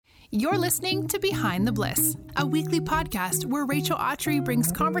You're listening to Behind the Bliss, a weekly podcast where Rachel Autry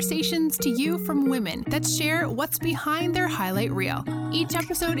brings conversations to you from women that share what's behind their highlight reel. Each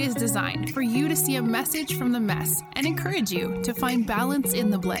episode is designed for you to see a message from the mess and encourage you to find balance in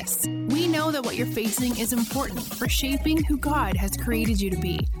the bliss. We know that what you're facing is important for shaping who God has created you to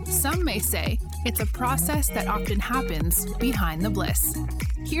be. Some may say it's a process that often happens behind the bliss.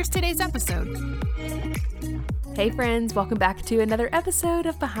 Here's today's episode. Hey friends, welcome back to another episode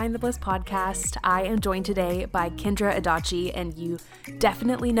of Behind the Bliss podcast. I am joined today by Kendra Adachi, and you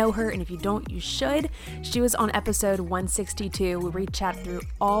definitely know her, and if you don't, you should. She was on episode 162 where we chat through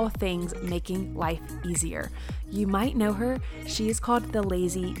all things making life easier. You might know her. She is called the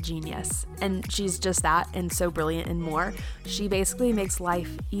Lazy Genius, and she's just that and so brilliant and more. She basically makes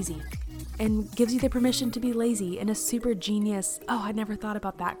life easy and gives you the permission to be lazy in a super genius, I never thought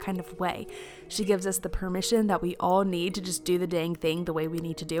about that kind of way. She gives us the permission that we all need to just do the dang thing the way we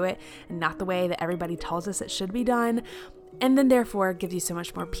need to do it and not the way that everybody tells us it should be done. And then therefore gives you so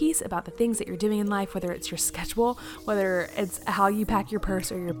much more peace about the things that you're doing in life, whether it's your schedule, whether it's how you pack your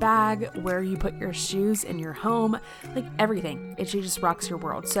purse or your bag, where you put your shoes in your home, like everything. And she just rocks your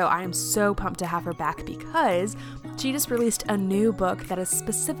world. So I am so pumped to have her back because she just released a new book that is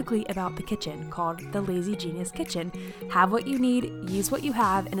specifically about the kitchen called The Lazy Genius Kitchen. Have what you need, use what you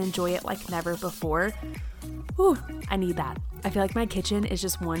have, and enjoy it like never before. Ooh, I need that. I feel like my kitchen is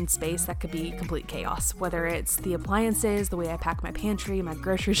just one space that could be complete chaos, whether it's the appliances, the way I pack my pantry, my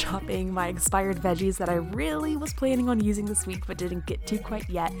grocery shopping, my expired veggies that I really was planning on using this week but didn't get to quite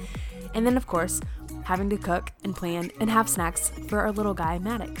yet. And then, of course, having to cook and plan and have snacks for our little guy,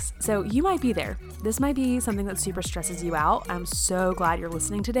 Maddox. So you might be there. This might be something that super stresses you out. I'm so glad you're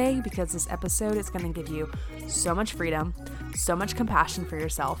listening today because this episode is going to give you so much freedom, so much compassion for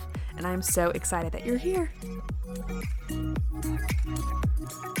yourself, and I'm so excited that you're here.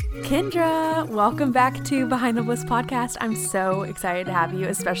 Kendra, welcome back to Behind the Bliss podcast. I'm so excited to have you,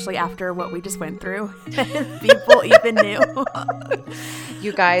 especially after what we just went through. People even knew.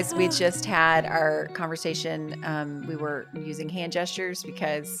 You guys, we just had our conversation. We were using hand gestures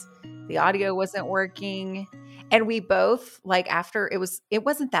because the audio wasn't working. And we both, after it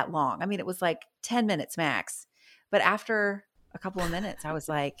wasn't that long. I mean, it was 10 minutes max. But after a couple of minutes, I was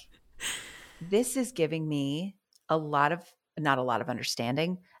like, this is giving me not a lot of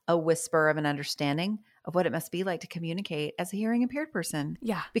understanding, a whisper of an understanding of what it must be like to communicate as a hearing impaired person.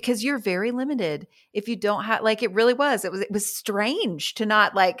 Yeah. Because you're very limited if you don't have, it really was. It was strange to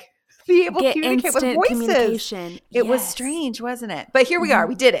not be able to communicate with voices. Communication. It was strange, wasn't it? But here we are.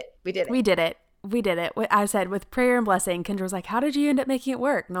 We did it. We did it. I said with prayer and blessing, Kendra was like, how did you end up making it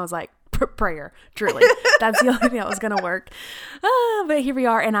work? And I was like, prayer, truly. That's the only thing that was going to work. But here we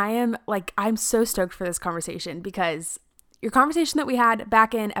are. And I'm so stoked for this conversation because your conversation that we had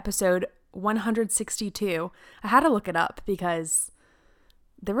back in episode 162, I had to look it up because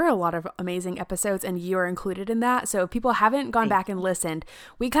there were a lot of amazing episodes and you are included in that. So if people haven't gone back and listened,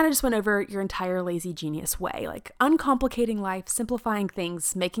 we kind of just went over your entire Lazy Genius way, uncomplicating life, simplifying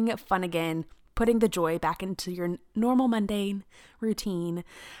things, making it fun again, putting the joy back into your normal mundane routine.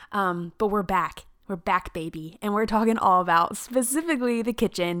 But we're back, baby. And we're talking all about specifically the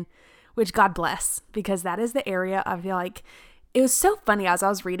kitchen, which God bless, because that is the area I feel like it was so funny as I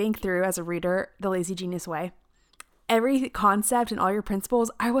was reading through as a reader, The Lazy Genius Way. Every concept and all your principles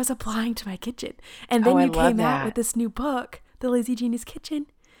I was applying to my kitchen. And then you came out with this new book, The Lazy Genius Kitchen.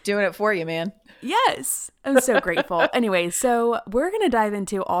 Doing it for you, man. Yes. I'm so grateful. Anyway, so we're going to dive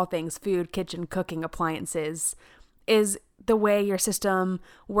into all things food, kitchen, cooking, appliances. Is the way your system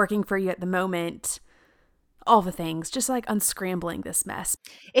working for you at the moment? All the things, just unscrambling this mess.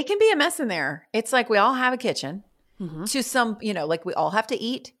 It can be a mess in there. It's we all have a kitchen to some, we all have to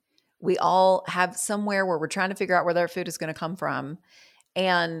eat. We all have somewhere where we're trying to figure out where their food is going to come from.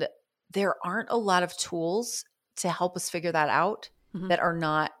 And there aren't a lot of tools to help us figure that out that are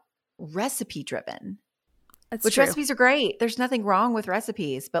not recipe driven. Which true. Recipes are great. There's nothing wrong with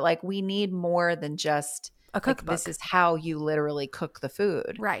recipes, but we need more than just a cookbook. This is how you literally cook the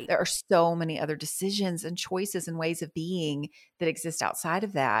food. Right. There are so many other decisions and choices and ways of being that exist outside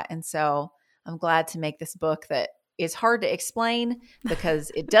of that. And so I'm glad to make this book that is hard to explain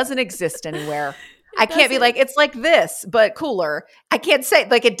because it doesn't exist anywhere. I can't be it's like this, but cooler. I can't say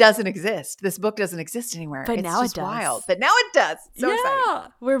it doesn't exist. This book doesn't exist anywhere. But it's now just it does. Wild. But now it does. So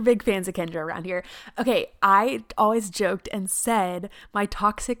exciting. We're big fans of Kendra around here. Okay, I always joked and said my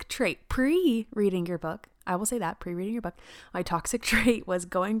toxic trait pre-reading your book I will say that, pre-reading your book, my toxic trait was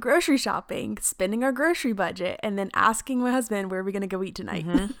going grocery shopping, spending our grocery budget, and then asking my husband, where are we going to go eat tonight?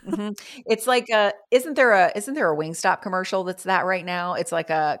 It's like, isn't there a Wingstop commercial that's that right now? It's like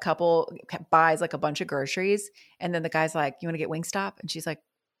a couple buys like a bunch of groceries, and then the guy's like, you want to get Wingstop? And she's like,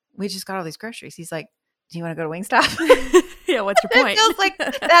 we just got all these groceries. He's like, do you want to go to Wingstop? Yeah, what's your point? It feels like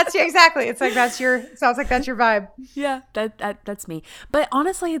that's exactly. It's like sounds like that's your vibe. Yeah, that's me. But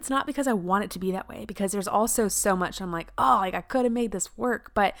honestly, it's not because I want it to be that way, because there's also so much I'm like, oh, like I could have made this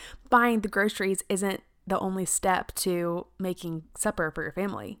work, but buying the groceries isn't the only step to making supper for your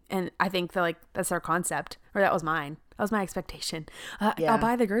family. And I think that that's our concept, or that was mine. That was my expectation. I'll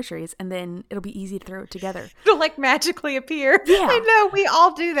buy the groceries and then it'll be easy to throw it together. It'll like magically appear. Yeah. I know. We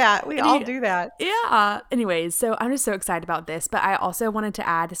all do that. We all do that. Yeah. Anyways, so I'm just so excited about this. But I also wanted to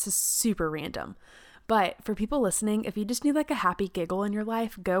add, this is super random, but for people listening, if you just need like a happy giggle in your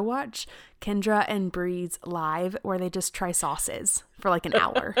life, go watch Kendra and Bree's live where they just try sauces for like an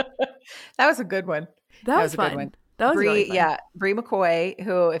hour. That was a good one. That was fun. A good one. That was really fun. Yeah. Bree McCoy,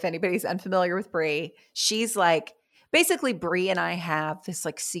 who, if anybody's unfamiliar with Bree, she's like, basically, Bree and I have this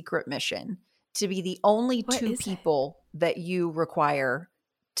like secret mission to be the only two people that you require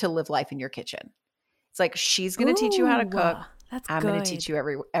to live life in your kitchen. It's like, she's going to teach you how to cook. I'm going to teach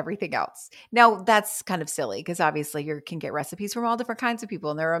you everything else. Now, that's kind of silly because obviously you can get recipes from all different kinds of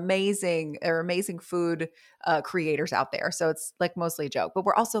people, and there are amazing food creators out there. So it's like mostly a joke, but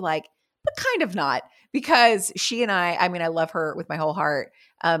we're also like, but kind of not, because she and I mean, I love her with my whole heart.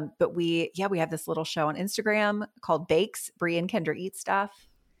 But we have this little show on Instagram called Bakes, Bree and Kendra Eat Stuff.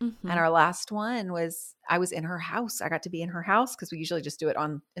 Mm-hmm. And our last one was, I was in her house. I got to be in her house because we usually just do it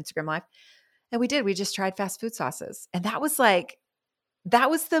on Instagram Live. And we just tried fast food sauces. And that was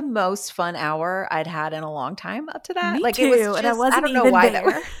the most fun hour I'd had in a long time up to that. Me like too. It was just, and I wasn't I don't know why there.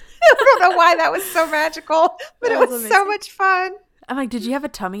 I don't know why that was so magical, but it was so much fun. I'm like, did you have a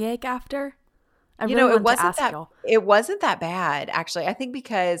tummy ache after? It wasn't that bad, actually. I think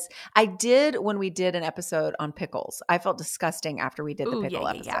because I did, when we did an episode on pickles, I felt disgusting after we did the pickle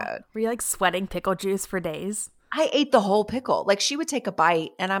episode. Yeah. Were you like sweating pickle juice for days? I ate the whole pickle. Like she would take a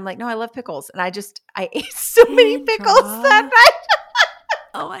bite and I'm like, no, I love pickles. And I ate so many pickles that night.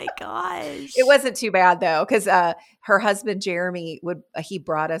 Oh my gosh. It wasn't too bad though, because her husband Jeremy he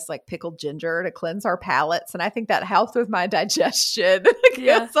brought us like pickled ginger to cleanse our palates, and I think that helped with my digestion.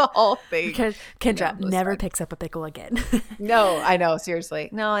 That's the whole thing. Because Kendra never picks up a pickle again. No, I know, seriously.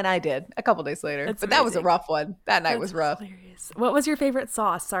 No, and I did a couple days later. But that was a rough one. That night was rough. Hilarious. What was your favorite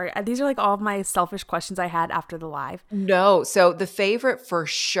sauce? Sorry, these are like all of my selfish questions I had after the live. No, so the favorite for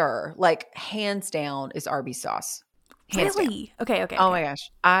sure, like hands down, is Arby's sauce. Really? Okay. Oh my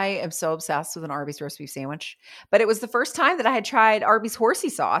gosh. I am so obsessed with an Arby's roast beef sandwich. But it was the first time that I had tried Arby's horsey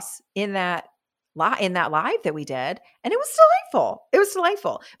sauce in that live that we did. And it was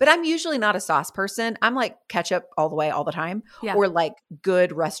delightful. But I'm usually not a sauce person. I'm like ketchup all the way, all the time. Yeah. Or like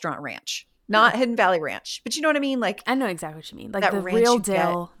good restaurant ranch. Not Hidden Valley Ranch. But you know what I mean? Like, I know exactly what you mean. Like the real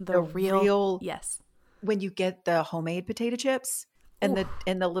dill. The real. Yes. When you get the homemade potato chips and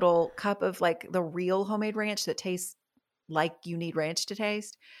the little cup of like the real homemade ranch that tastes like you need ranch to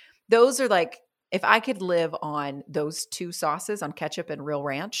taste. Those are like, if I could live on those two sauces, on ketchup and real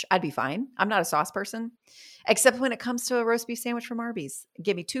ranch, I'd be fine. I'm not a sauce person, except when it comes to a roast beef sandwich from Arby's.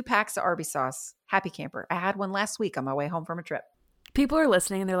 Give me 2 packs of Arby's sauce. Happy camper. I had one last week on my way home from a trip. People are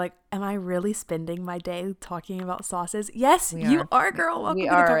listening and they're like, am I really spending my day talking about sauces? Yes, you are, girl. Welcome to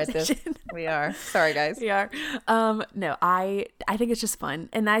the conversation. We are. Sorry, guys. We are. No, I think it's just fun.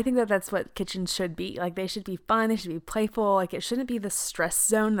 And I think that that's what kitchens should be. Like, they should be fun. They should be playful. Like, it shouldn't be the stress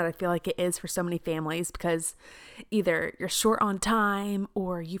zone that I feel like it is for so many families, because either you're short on time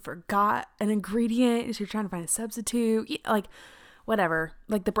or you forgot an ingredient, so you're trying to find a substitute. Like, whatever,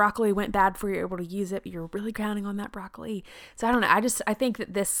 like the broccoli went bad before you're able to use it, but you're really counting on that broccoli. So I don't know. I think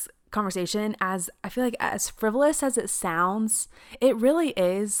that this conversation, I feel like as frivolous as it sounds, it really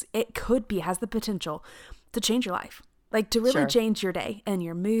is. It could be, has the potential to change your life, like to really change your day and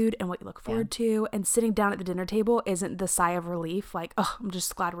your mood and what you look forward to. And sitting down at the dinner table isn't the sigh of relief, like, oh, I'm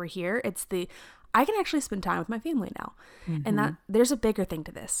just glad we're here. It's I can actually spend time with my family now. Mm-hmm. And that there's a bigger thing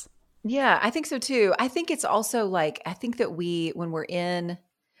to this. Yeah, I think so too. I think it's also like, I think that when we're in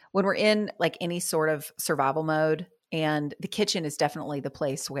like any sort of survival mode, and the kitchen is definitely the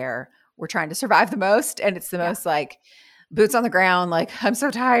place where we're trying to survive the most. And it's the most like boots on the ground. Like, I'm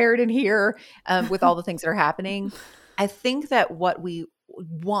so tired in here with all the things that are happening. I think that what we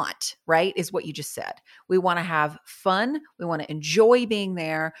want, right, is what you just said. We want to have fun. We want to enjoy being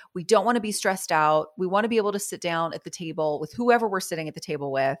there. We don't want to be stressed out. We want to be able to sit down at the table with whoever we're sitting at the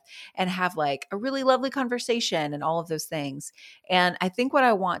table with and have like a really lovely conversation and all of those things. And I think what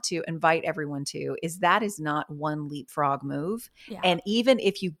I want to invite everyone to is that is not one leapfrog move. Yeah. And even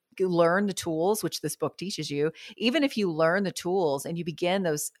if you learn the tools, which this book teaches you, even if you learn the tools and you begin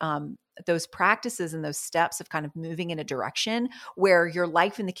those practices and those steps of kind of moving in a direction where your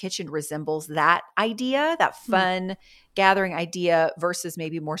life in the kitchen resembles that idea, that fun gathering idea versus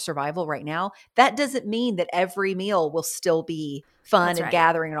maybe more survival right now, that doesn't mean that every meal will still be fun That's and right.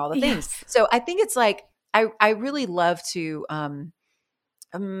 gathering and all the things. Yes. So I think it's like, I really love to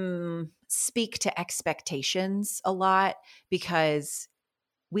speak to expectations a lot, because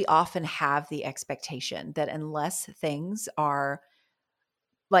we often have the expectation that unless things are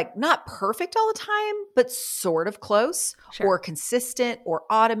like not perfect all the time, but sort of close or consistent or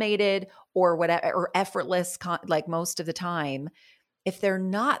automated or whatever, or effortless, like most of the time, if they're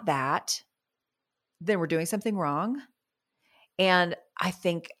not that, then we're doing something wrong. And I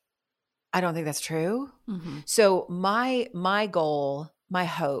don't think that's true. Mm-hmm. So my goal, my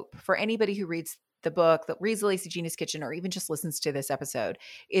hope for anybody who reads the book, that reads the Lacy Genius Kitchen, or even just listens to this episode,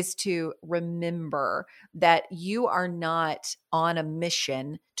 is to remember that you are not on a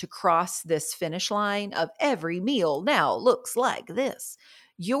mission to cross this finish line of every meal now looks like this.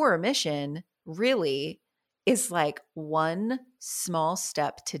 Your mission really is like one small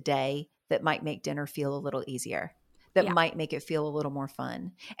step today that might make dinner feel a little easier, that might make it feel a little more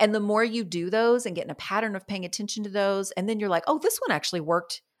fun. And the more you do those and get in a pattern of paying attention to those, and then you're like, oh, this one actually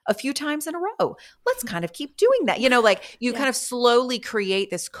worked a few times in a row. Let's kind of keep doing that. Like you kind of slowly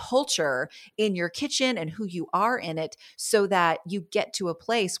create this culture in your kitchen and who you are in it, so that you get to a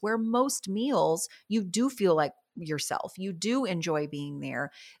place where most meals you do feel like yourself. You do enjoy being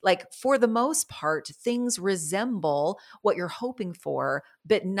there. Like for the most part, things resemble what you're hoping for,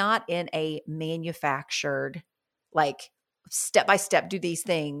 but not in a manufactured, like step by step, do these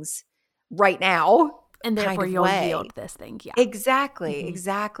things right now. And therefore you'll way. yield this thing. Yeah. Exactly. Mm-hmm.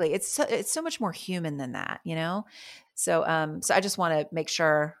 Exactly. It's so much more human than that, So I just want to make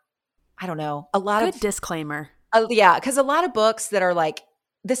sure, I don't know, a lot Good of disclaimer. Yeah. Cause a lot of books that are like,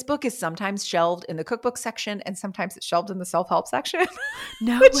 this book is sometimes shelved in the cookbook section and sometimes it's shelved in the self-help section.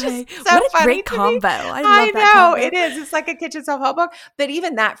 No which way. Is so what a funny great to me. combo. I know love that combo. it is. It's like a kitchen self-help book, but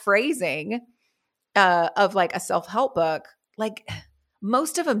even that phrasing of like a self-help book, like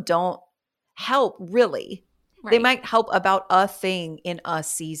most of them don't help really. Right. They might help about a thing in a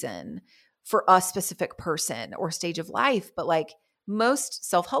season for a specific person or stage of life, but like most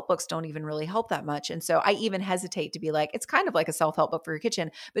self-help books don't even really help that much. And so I even hesitate to be like, it's kind of like a self-help book for your kitchen,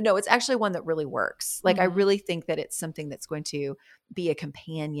 but no, it's actually one that really works. Like I really think that it's something that's going to be a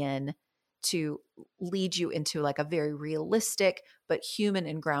companion to lead you into like a very realistic but human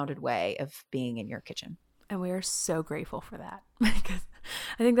and grounded way of being in your kitchen. And we are so grateful for that, because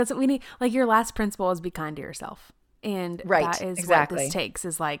I think that's what we need. Like your last principle is be kind to yourself. And that is what this takes,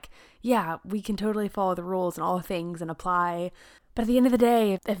 is like, yeah, we can totally follow the rules and all the things and apply. But at the end of the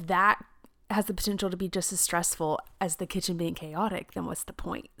day, if that has the potential to be just as stressful as the kitchen being chaotic, then what's the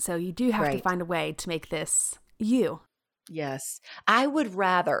point? So you do have to find a way to make this you. Yes. I would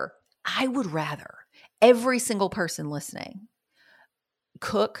rather every single person listening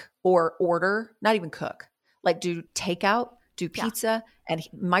cook or order, not even cook, like do takeout, do pizza and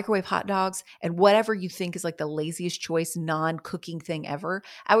microwave hot dogs and whatever you think is like the laziest choice, non-cooking thing ever.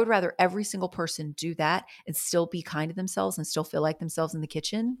 I would rather every single person do that and still be kind to themselves and still feel like themselves in the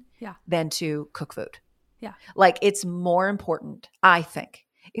kitchen than to cook food. Yeah. Like it's more important, I think,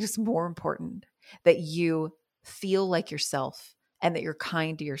 it is more important that you feel like yourself and that you're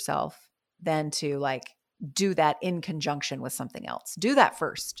kind to yourself than to like do that in conjunction with something else. Do that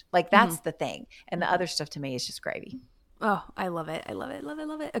first. Like that's the thing. And the other stuff to me is just gravy. Oh, I love it. I love it. Love it.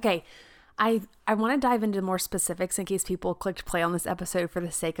 Love it. Okay. I want to dive into more specifics in case people clicked play on this episode for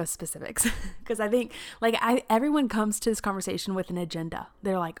the sake of specifics. Because I think like everyone comes to this conversation with an agenda.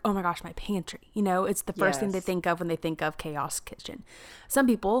 They're like, oh my gosh, my pantry. It's the first thing they think of when they think of chaos kitchen. Some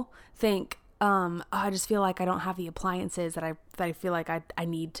people think, I just feel like I don't have the appliances that I feel like I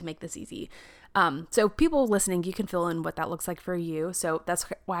need to make this easy. So people listening, you can fill in what that looks like for you. So that's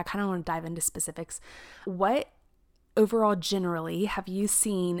why I kind of want to dive into specifics. What overall generally have you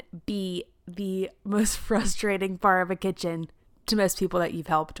seen be the most frustrating part of a kitchen to most people that you've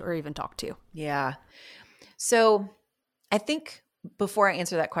helped or even talked to? Yeah. So I think before I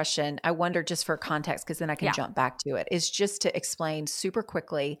answer that question, I wonder, just for context, because then I can jump back to it, is just to explain super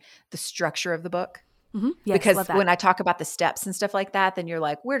quickly the structure of the book. Mm-hmm. Yes, because when I talk about the steps and stuff like that, then you're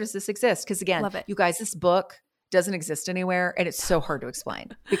like, where does this exist? Because again, you guys, this book doesn't exist anywhere, and it's so hard to explain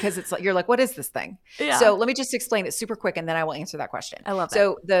because it's like, you're like, what is this thing? Yeah. So let me just explain it super quick, and then I will answer that question. I love it.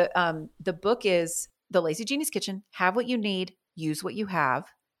 So the book is The Lazy Genius Kitchen. Have what you need, use what you have,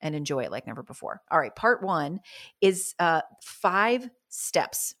 and enjoy it like never before. All right. Part 1 is 5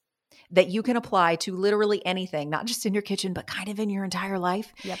 steps that you can apply to literally anything, not just in your kitchen, but kind of in your entire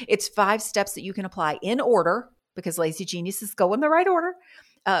life. Yep. It's 5 steps that you can apply in order, because lazy geniuses go in the right order.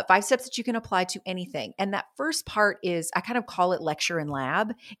 5 steps that you can apply to anything. And that first part is, I kind of call it lecture and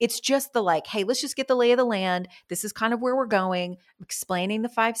lab. It's just the like, hey, let's just get the lay of the land. This is kind of where we're going. I'm explaining the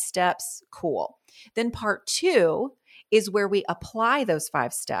 5 steps. Cool. Then part 2 is where we apply those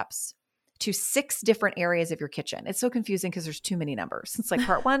 5 steps to 6 different areas of your kitchen. It's so confusing because there's too many numbers. It's like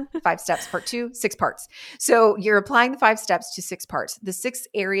part 1, 5 steps, part 2, 6 parts. So you're applying the 5 steps to 6 parts. The 6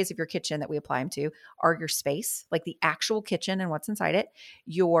 areas of your kitchen that we apply them to are your space, like the actual kitchen and what's inside it,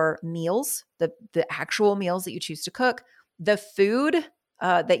 your meals, the actual meals that you choose to cook, the food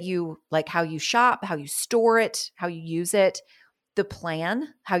that you like, how you shop, how you store it, how you use it, the plan,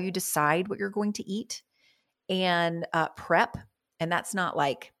 how you decide what you're going to eat, and prep. And that's not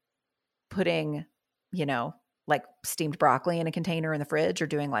like putting, like steamed broccoli in a container in the fridge or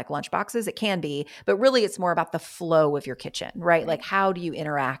doing like lunch boxes. It can be, but really it's more about the flow of your kitchen, right? Like how do you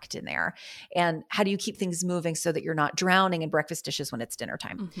interact in there, and how do you keep things moving so that you're not drowning in breakfast dishes when it's dinner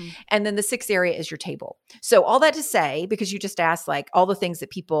time? Mm-hmm. And then the 6th area is your table. So all that to say, because you just asked like all the things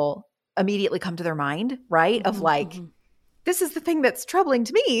that people immediately come to their mind, right? Mm-hmm. Of like, this is the thing that's troubling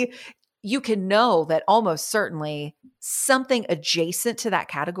to me. You can know that almost certainly something adjacent to that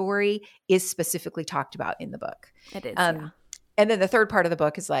category is specifically talked about in the book. It is. Yeah. And then the third part of the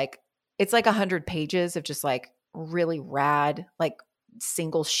book is like, it's like 100 pages of just like really rad, like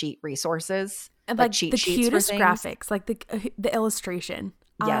single sheet resources. And like the cutest graphics, like the illustration.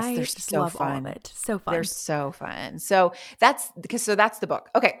 Yes, I they're just so love fun. all of it. So fun. They're so fun. So that's the book.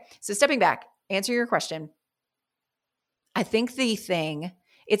 Okay. So stepping back, answer your question. I think the thing,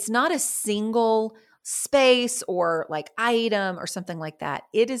 it's not a single space or like item or something like that.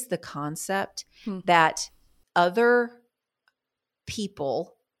 It is the concept that other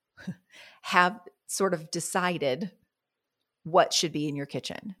people have sort of decided what should be in your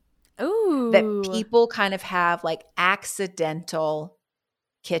kitchen. Ooh. That people kind of have like accidental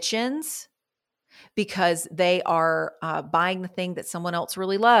kitchens because they are buying the thing that someone else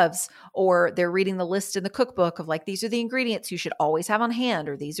really loves, or they're reading the list in the cookbook of like, these are the ingredients you should always have on hand,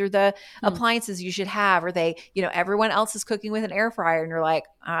 or these are the appliances you should have, or they, everyone else is cooking with an air fryer and you're like,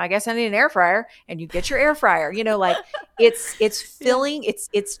 I guess I need an air fryer, and you get your air fryer, like it's filling,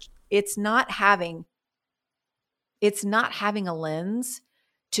 it's not having a lens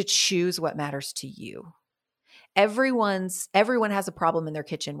to choose what matters to you. Everyone has a problem in their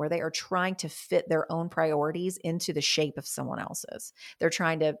kitchen where they are trying to fit their own priorities into the shape of someone else's. They're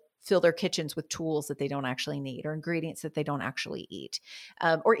trying to fill their kitchens with tools that they don't actually need, or ingredients that they don't actually eat,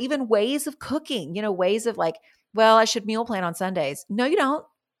 or even ways of cooking, ways of like, well, I should meal plan on Sundays. No, you don't.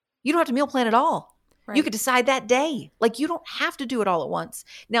 You don't have to meal plan at all. Right. You could decide that day. Like, you don't have to do it all at once.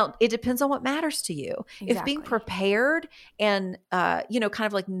 Now, it depends on what matters to you. Exactly. If being prepared and, kind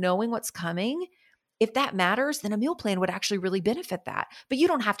of like knowing what's coming, if that matters, then a meal plan would actually really benefit that. But you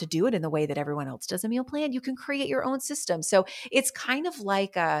don't have to do it in the way that everyone else does a meal plan. You can create your own system. So it's kind of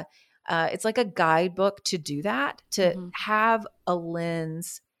like it's like a guidebook to do that, to have a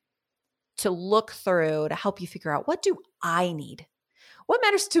lens to look through to help you figure out, what do I need? What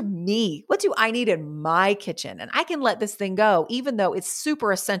matters to me? What do I need in my kitchen? And I can let this thing go, even though it's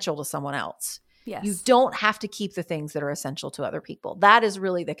super essential to someone else. Yes. You don't have to keep the things that are essential to other people. That is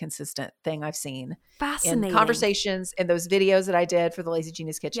really the consistent thing I've seen. Fascinating. In conversations, in those videos that I did for the Lazy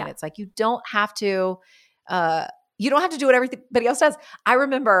Genius Kitchen. Yeah. It's like, you don't have to do what everybody else does. I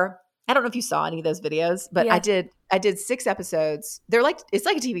remember, I don't know if you saw any of those videos, but yeah. I did 6 episodes. It's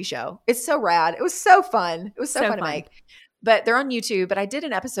like a TV show. It's so rad. It was so fun. It was so fun to make. But they're on YouTube. But I did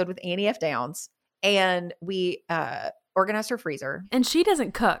an episode with Annie F. Downs, and we organized her freezer. And she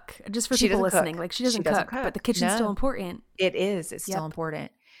doesn't cook, just for people listening. Like, she doesn't cook, but the kitchen's still important. It is. It's still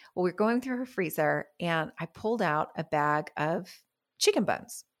important. Well, we're going through her freezer, and I pulled out a bag of chicken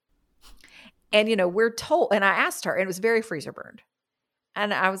bones. And, we're told, and I asked her, and it was very freezer burned.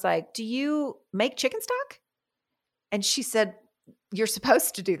 And I was like, do you make chicken stock? And she said, you're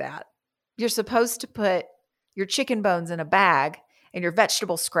supposed to do that. You're supposed to put your chicken bones in a bag and your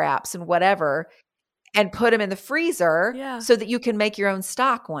vegetable scraps and whatever, and put them in the freezer so that you can make your own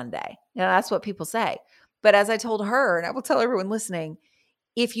stock one day. That's what people say. But as I told her, and I will tell everyone listening,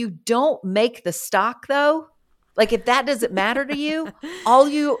 if you don't make the stock though, like if that doesn't matter to you, all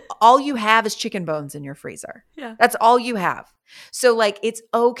you have is chicken bones in your freezer. Yeah. That's all you have. So like, it's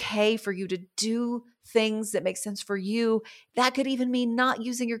okay for you to do things that make sense for you. That could even mean not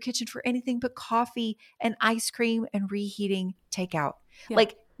using your kitchen for anything but coffee and ice cream and reheating takeout. Yeah.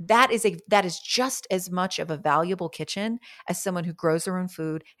 Like that is just as much of a valuable kitchen as someone who grows their own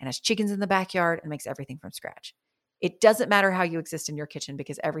food and has chickens in the backyard and makes everything from scratch. It doesn't matter how you exist in your kitchen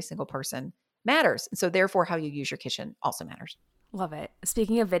because every single person matters. And so therefore how you use your kitchen also matters. Love it.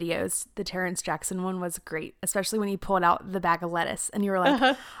 Speaking of videos, the Terrence Jackson one was great, especially when you pulled out the bag of lettuce and you were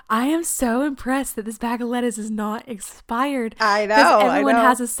like, I am so impressed that this bag of lettuce is not expired. I know. Because everyone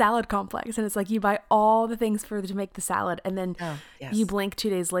has a salad complex and it's like you buy all the things to make the salad and then you blink 2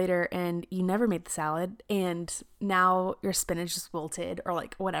 days later and you never made the salad and now your spinach is wilted or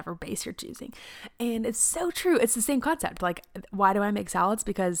like whatever base you're choosing. And it's so true. It's the same concept. Like, why do I make salads?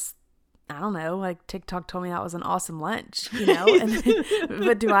 Because I don't know, like TikTok told me that was an awesome lunch, you know,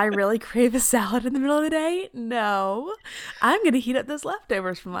 but do I really crave a salad in the middle of the day? No, I'm going to heat up those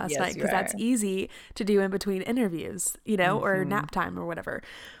leftovers from last night because that's easy to do in between interviews, you know, or nap time or whatever.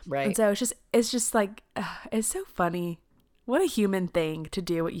 Right. And so it's just like, it's so funny. What a human thing to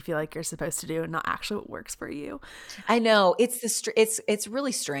do what you feel like you're supposed to do and not actually what works for you. I know it's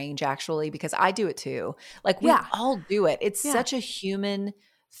really strange actually, because I do it too. Like we all do it. It's such a human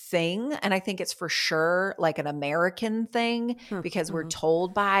thing. And I think it's for sure like an American thing because we're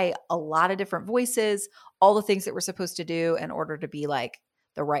told by a lot of different voices, all the things that we're supposed to do in order to be like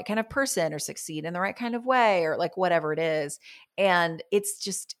the right kind of person or succeed in the right kind of way or like whatever it is. And it's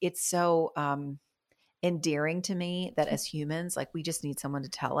so endearing to me that as humans, like we just need someone to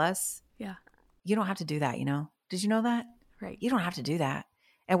tell us, you don't have to do that. You know, did you know that? Right. You don't have to do that.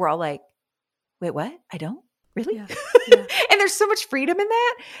 And we're all like, wait, what? I don't? Really? Yeah. And there's so much freedom in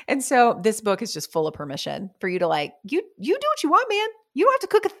that. And so this book is just full of permission for you to like, you do what you want, man. You don't have to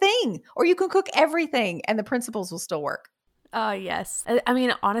cook a thing or you can cook everything and the principles will still work. Oh, yes. I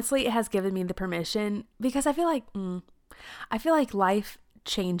mean, honestly, it has given me the permission because I feel like life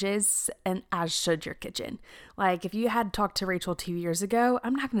changes and as should your kitchen. Like if you had talked to Rachel 2 years ago,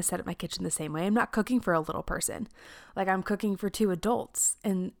 I'm not going to set up my kitchen the same way. I'm not cooking for a little person. Like I'm cooking for 2 adults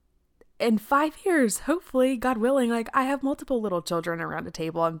and in 5 years, hopefully, God willing, like I have multiple little children around a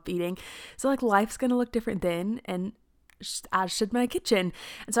table I'm feeding. So like life's going to look different then and as should my kitchen.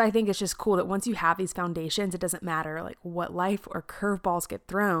 And so I think it's just cool that once you have these foundations, it doesn't matter like what life or curveballs get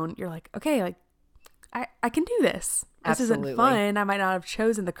thrown. You're like, okay, like I can do this. This isn't fun. I might not have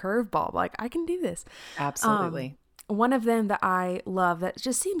chosen the curveball, but like I can do this. Absolutely. One of them that I love that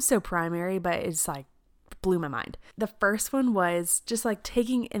just seems so primary, but it's like blew my mind. The first one was just like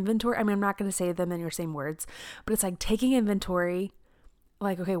taking inventory. I mean, I'm not going to say them in your same words, but it's like taking inventory.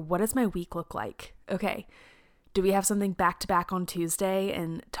 Like, okay, what does my week look like? Okay, do we have something back to back on Tuesday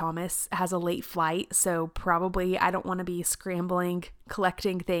and Thomas has a late flight? So probably I don't want to be scrambling,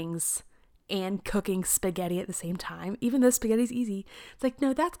 collecting things and cooking spaghetti at the same time, even though spaghetti's easy. It's like,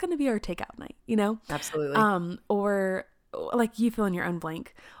 no, that's going to be our takeout night, you know? Absolutely. Or like you fill in your own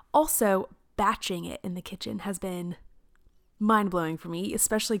blank. Also, batching it in the kitchen has been mind-blowing for me,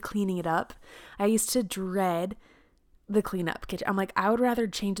 especially cleaning it up. I used to dread the cleanup kitchen. I'm like, I would rather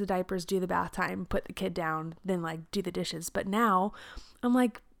change the diapers, do the bath time, put the kid down than like do the dishes. But now I'm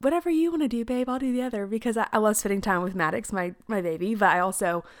like, whatever you want to do, babe, I'll do the other because I love spending time with Maddox, my baby, but I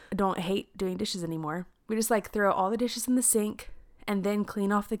also don't hate doing dishes anymore. We just like throw all the dishes in the sink and then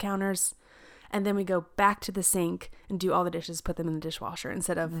clean off the counters. And then we go back to the sink and do all the dishes, put them in the dishwasher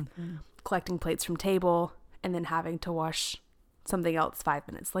instead of collecting plates from table and then having to wash something else 5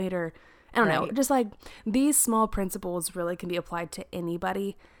 minutes later. I don't know. Just like these small principles really can be applied to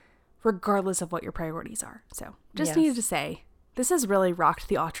anybody regardless of what your priorities are. So just needed to say, this has really rocked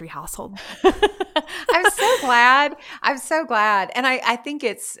the Autry household. I'm so glad. I'm so glad. And I think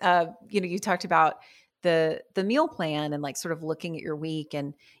it's, you talked about the meal plan and like sort of looking at your week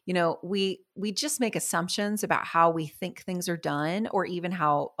and, we just make assumptions about how we think things are done or even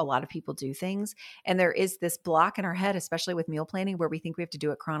how a lot of people do things. And there is this block in our head, especially with meal planning, where we think we have to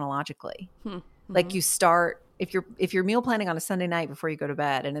do it chronologically. Like you start, if you're meal planning on a Sunday night before you go to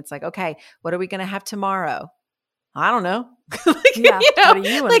bed and it's like, okay, what are we going to have tomorrow? I don't know.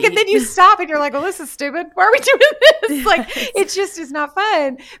 And then you stop and you're like, well, this is stupid. Why are we doing this? Like, it just is not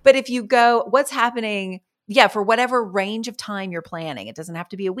fun. But if you go, what's happening? Yeah. For whatever range of time you're planning, it doesn't have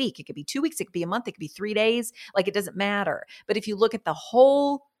to be a week. It could be 2 weeks. It could be a month. It could be 3 days. Like it doesn't matter. But if you look at the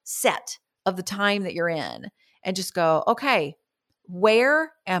whole set of the time that you're in and just go, okay,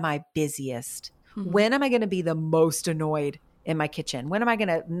 where am I busiest? When am I going to be the most annoyed in my kitchen? When am I going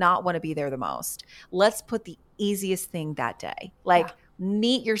to not want to be there the most? Let's put the easiest thing that day. Like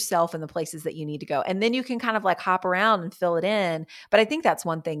meet yourself in the places that you need to go. And then you can kind of like hop around and fill it in. But I think that's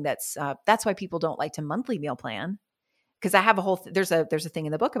one thing that's why people don't like to monthly meal plan. Because I have a whole, there's a thing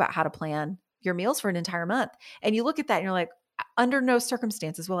in the book about how to plan your meals for an entire month. And you look at that and you're like, under no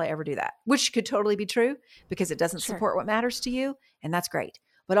circumstances will I ever do that, which could totally be true because it doesn't support what matters to you. And that's great.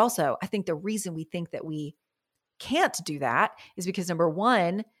 But also I think the reason we think that we can't do that is because number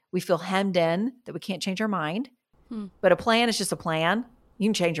one, we feel hemmed in that we can't change our mind. But a plan is just a plan. You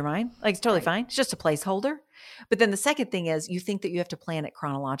can change your mind. Like it's totally fine. It's just a placeholder. But then the second thing is you think that you have to plan it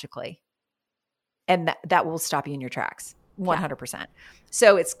chronologically. And that will stop you in your tracks. 100%.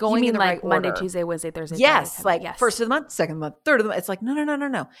 So it's going in the right order. Monday, Tuesday, Wednesday, Thursday. Yes. Friday, like first of the month, second of the month, third of the month. It's like,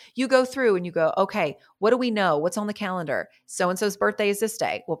 no. You go through and you go, okay, what do we know? What's on the calendar? So-and-so's birthday is this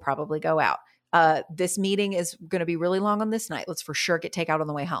day. We'll probably go out. This meeting is going to be really long on this night. Let's for sure get takeout on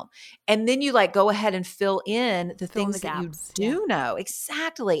the way home. And then you like go ahead and fill in the things that you do know.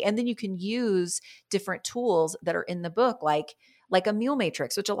 Exactly. And then you can use different tools that are in the book, like a meal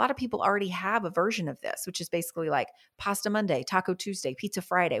matrix, which a lot of people already have a version of this, which is basically like pasta Monday, taco Tuesday, pizza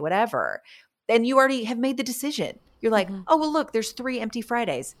Friday, whatever. And you already have made the decision. You're like, oh, well, look, there's 3 empty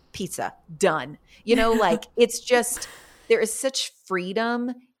Fridays, pizza, done. You know, like it's just, there is such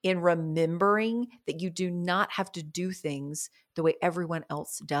freedom in remembering that you do not have to do things the way everyone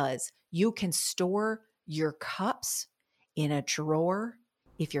else does. You can store your cups in a drawer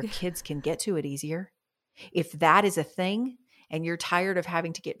if your kids can get to it easier. If that is a thing, and you're tired of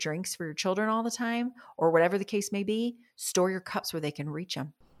having to get drinks for your children all the time or whatever the case may be, store your cups where they can reach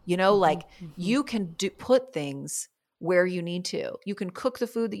them. You know, like you can put things where you need to. You can cook the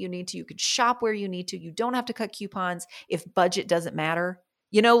food that you need to. You can shop where you need to. You don't have to cut coupons if budget doesn't matter.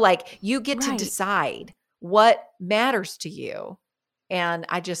 You know, like you get to decide what matters to you. And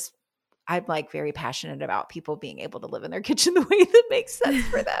I'm like very passionate about people being able to live in their kitchen the way that makes sense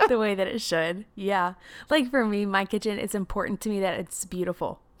for them. The way that it should. Yeah. Like for me, my kitchen, it's important to me that it's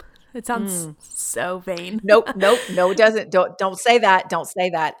beautiful. It sounds so vain. Nope. No, it doesn't. Don't say that. Don't say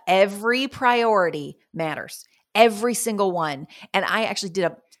that. Every priority matters. Every single one. And I actually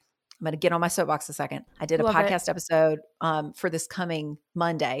I'm going to get on my soapbox a second. I did a podcast episode for this coming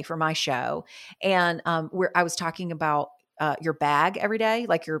Monday for my show. And where I was talking about your bag every day,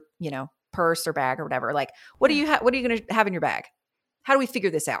 like your, purse or bag or whatever. Like, what are you going to have in your bag? How do we figure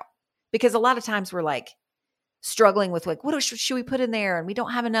this out? Because a lot of times we're like struggling with like, what should we put in there? And we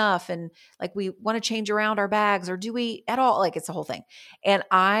don't have enough. And like, we want to change around our bags, or do we at all? Like, it's a whole thing. And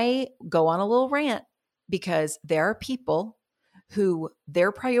I go on a little rant because there are people who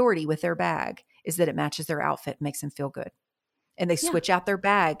their priority with their bag is that it matches their outfit, makes them feel good. And they switch out their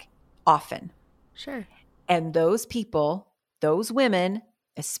bag often. Sure. And those people, those women,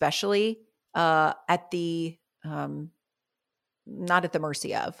 especially at the, not at the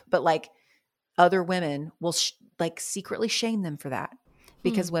mercy of, but like other women will like secretly shame them for that,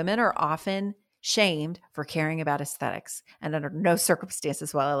 because women are often shamed for caring about aesthetics, and under no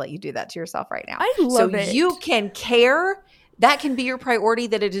circumstances will I let you do that to yourself right now. I love it. So you can care. That can be your priority,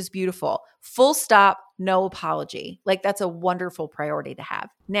 that it is beautiful. Full stop. No apology. Like that's a wonderful priority to have.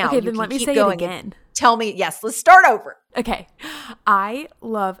 Now, okay, then let me say it again. Tell me, yes, let's start over. Okay. I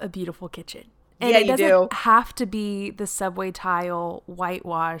love a beautiful kitchen. And it doesn't have to be the subway tile,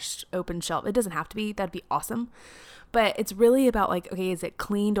 whitewashed, open shelf. It doesn't have to be. That'd be awesome. But it's really about like, okay, is it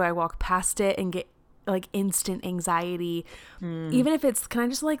clean? Do I walk past it and get like instant anxiety? Even if it's, can I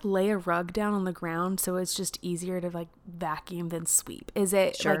just like lay a rug down on the ground so it's just easier to like vacuum than sweep? Is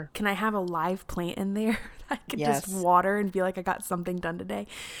it like, can I have a live plant in there I can just water and feel like I got something done today?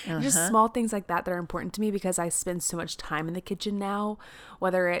 Just small things like that are important to me, because I spend so much time in the kitchen now,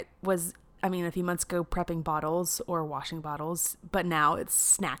 whether it was, a few months ago prepping bottles or washing bottles, but now it's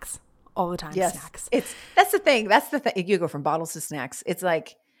snacks all the time. Yes. Snacks. That's the thing. You go from bottles to snacks. It's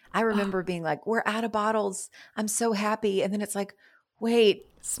like, I remember being like, we're out of bottles. I'm so happy. And then it's like, wait,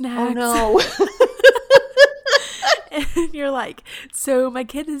 snacks. Oh no. And you're like, so my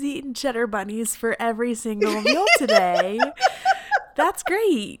kid is eating cheddar bunnies for every single meal today. That's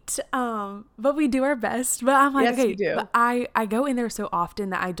great. But we do our best. But I'm like, yes, okay, we do. But I go in there so often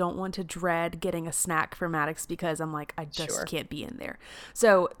that I don't want to dread getting a snack for Maddox, because I'm like, I just can't be in there.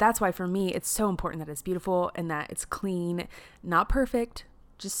 So that's why for me, it's so important that it's beautiful and that it's clean, not perfect,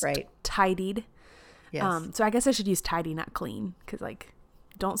 just tidied. Yes. So I guess I should use tidy, not clean, because like,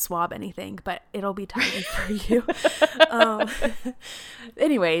 don't swab anything, but it'll be tidy for you.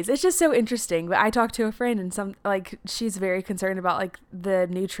 Anyways, it's just so interesting. But I talked to a friend, and she's very concerned about like the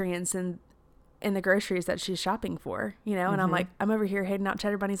nutrients and in the groceries that she's shopping for, you know, and I'm like, I'm over here handing out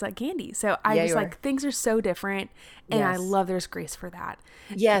Cheddar Bunnies like candy. So I just like, things are so different, and I love there's grace for that.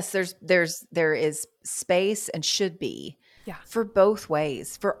 Yes, there is space and should be for both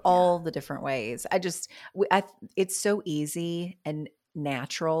ways, for all the different ways. It's so easy and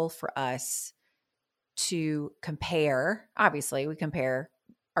natural for us to compare. Obviously, we compare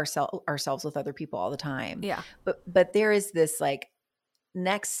ourselves with other people all the time. Yeah. But there is this like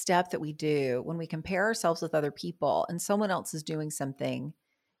next step that we do when we compare ourselves with other people, and someone else is doing something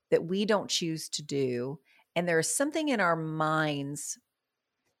that we don't choose to do, and there is something in our minds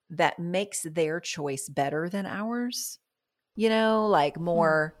that makes their choice better than ours, you know, like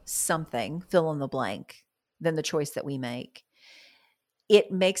more something, fill in the blank, than the choice that we make. It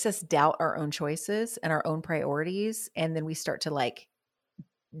makes us doubt our own choices and our own priorities, and then we start to like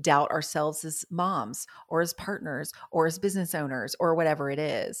doubt ourselves as moms or as partners or as business owners or whatever it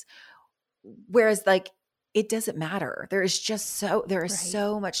is. Whereas like, it doesn't matter. There is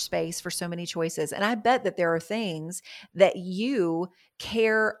so much space for so many choices. And I bet that there are things that you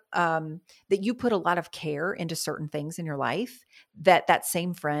care, that you put a lot of care into certain things in your life that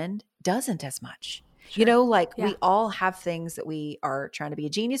same friend doesn't as much. Sure. You know, like we all have things that we are trying to be a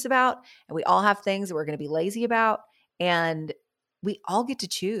genius about, and we all have things that we're going to be lazy about. And we all get to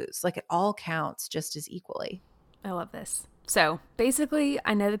choose. Like it all counts just as equally. I love this. So basically,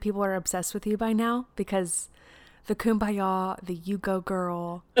 I know that people are obsessed with you by now because the kumbaya, the you go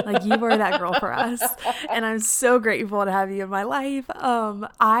girl, like you are that girl for us. And I'm so grateful to have you in my life.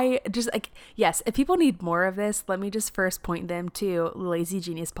 I just like, yes, if people need more of this, let me just first point them to Lazy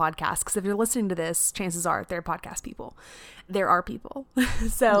Genius podcast. Because if you're listening to this, chances are they're podcast people. There are people.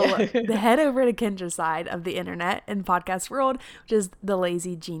 So head over to Kendra's side of the internet and podcast world, which is the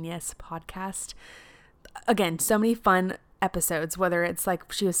Lazy Genius podcast. Again, so many fun episodes, whether it's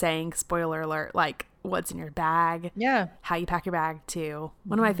like she was saying, spoiler alert, like what's in your bag, how you pack your bag too.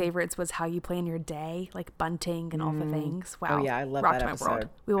 One of my favorites was how you plan your day, like bunting and all the things. Wow. Oh yeah, I love Rocked that my episode. world.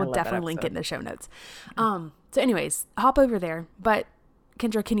 We will definitely link it in the show notes. So anyways, hop over there. But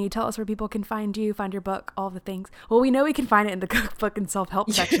Kendra, can you tell us where people can find you, find your book, all the things? Well, we know we can find it in the cookbook and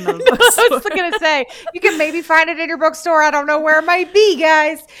self-help section of the bookstore. I was going to say, you can maybe find it in your bookstore. I don't know where it might be,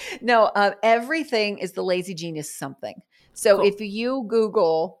 guys. No, everything is the Lazy Genius something. So if you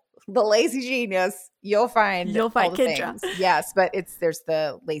Google the Lazy Genius, you'll find all the Kendra. things. Yes, but there's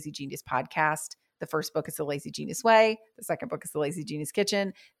the Lazy Genius podcast. The first book is The Lazy Genius Way. The second book is The Lazy Genius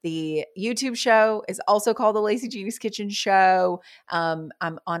Kitchen. The YouTube show is also called The Lazy Genius Kitchen Show. I'm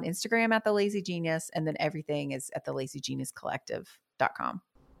on Instagram at The Lazy Genius, and then everything is at thelazygeniuscollective.com.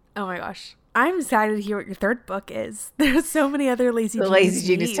 Oh my gosh. I'm excited to hear what your third book is. There's so many other Lazy Genius. The Lazy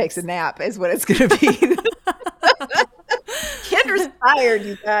Genius takes a nap is what it's going to be. Kendra's tired,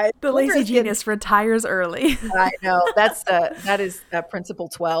 you guys. The Lazy Genius retires early. I know. That is principle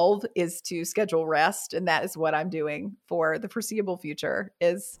 12 is to schedule rest. And that is what I'm doing for the foreseeable future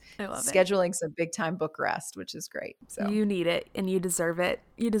is scheduling some big time book rest, which is great. So you need it and you deserve it.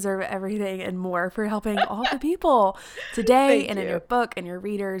 You deserve everything and more for helping all the people today and in your book and your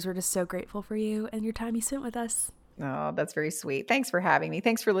readers. We're just so grateful for you and your time you spent with us. Oh, that's very sweet. Thanks for having me.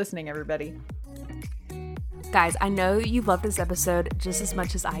 Thanks for listening, everybody. Guys, I know you loved this episode just as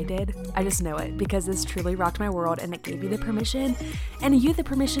much as I did. I just know it because this truly rocked my world and it gave you the permission and you the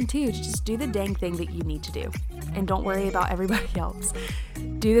permission too to just do the dang thing that you need to do. And don't worry about everybody else.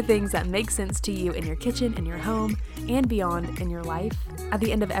 Do the things that make sense to you in your kitchen, in your home, and beyond in your life. At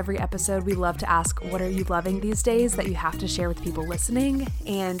the end of every episode, we love to ask, what are you loving these days that you have to share with people listening?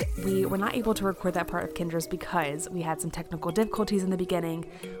 And we were not able to record that part of Kendra's because we had some technical difficulties in the beginning,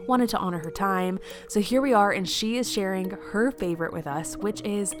 wanted to honor her time. So here we are, and she is sharing her favorite with us, which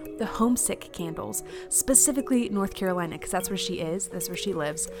is the homesick candles, specifically North Carolina, because that's where she is, that's where she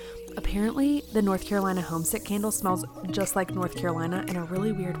lives. Apparently, the North Carolina homesick candle smells just like North Carolina in a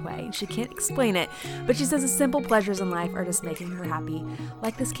really weird way. She can't explain it, but she says the simple pleasures in life are just making her happy,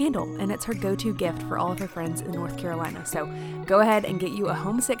 like this candle, and it's her go-to gift for all of her friends in North Carolina. So go ahead and get you a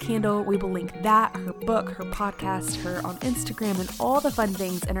homesick candle. We will link that, her book, her podcast, her on Instagram, and all the fun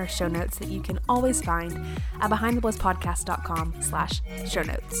things in our show notes that you can always find at behindtheblesspodcast.com/show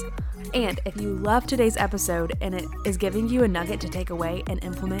notes. And if you love today's episode and it is giving you a nugget to take away and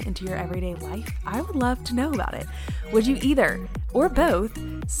implement into your everyday life, I would love to know about it. Would you either or both,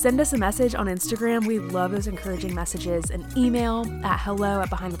 send us a message on Instagram. We love those encouraging messages. An email at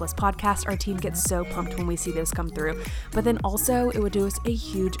hello@Behind the Bliss Podcast. Our team gets so pumped when we see those come through. But then also, it would do us a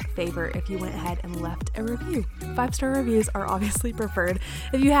huge favor if you went ahead and left a review. 5-star reviews are obviously preferred.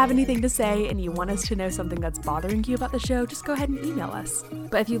 If you have anything to say and you want us to know something that's bothering you about the show, just go ahead and email us.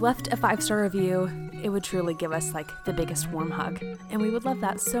 But if you left a 5-star review, it would truly give us like the biggest warm hug. And we would love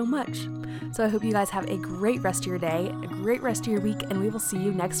that so much. So I hope you guys have a great rest of your day, a great rest of your week, and we will see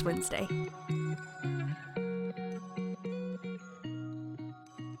you next Wednesday.